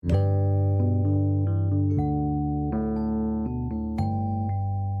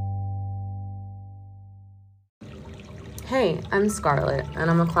Hey, I'm Scarlett, and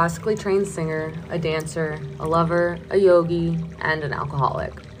I'm a classically trained singer, a dancer, a lover, a yogi, and an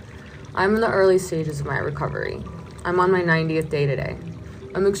alcoholic. I'm in the early stages of my recovery. I'm on my 90th day today.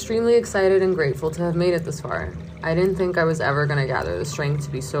 I'm extremely excited and grateful to have made it this far. I didn't think I was ever going to gather the strength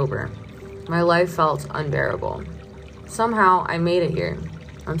to be sober. My life felt unbearable. Somehow, I made it here.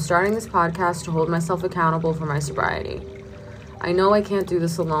 I'm starting this podcast to hold myself accountable for my sobriety. I know I can't do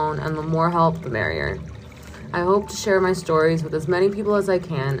this alone, and the more help, the merrier. I hope to share my stories with as many people as I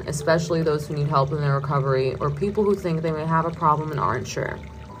can, especially those who need help in their recovery or people who think they may have a problem and aren't sure.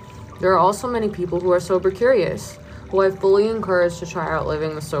 There are also many people who are sober curious, who I fully encourage to try out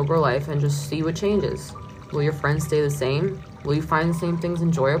living the sober life and just see what changes. Will your friends stay the same? Will you find the same things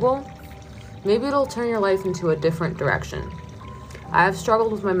enjoyable? Maybe it'll turn your life into a different direction. I have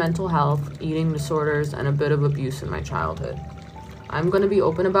struggled with my mental health, eating disorders, and a bit of abuse in my childhood. I'm going to be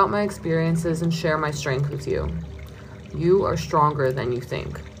open about my experiences and share my strength with you. You are stronger than you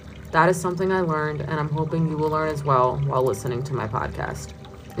think. That is something I learned, and I'm hoping you will learn as well while listening to my podcast.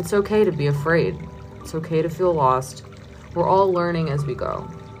 It's okay to be afraid. It's okay to feel lost. We're all learning as we go.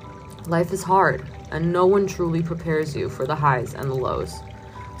 Life is hard, and no one truly prepares you for the highs and the lows.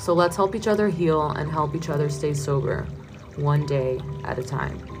 So let's help each other heal and help each other stay sober, one day at a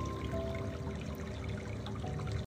time.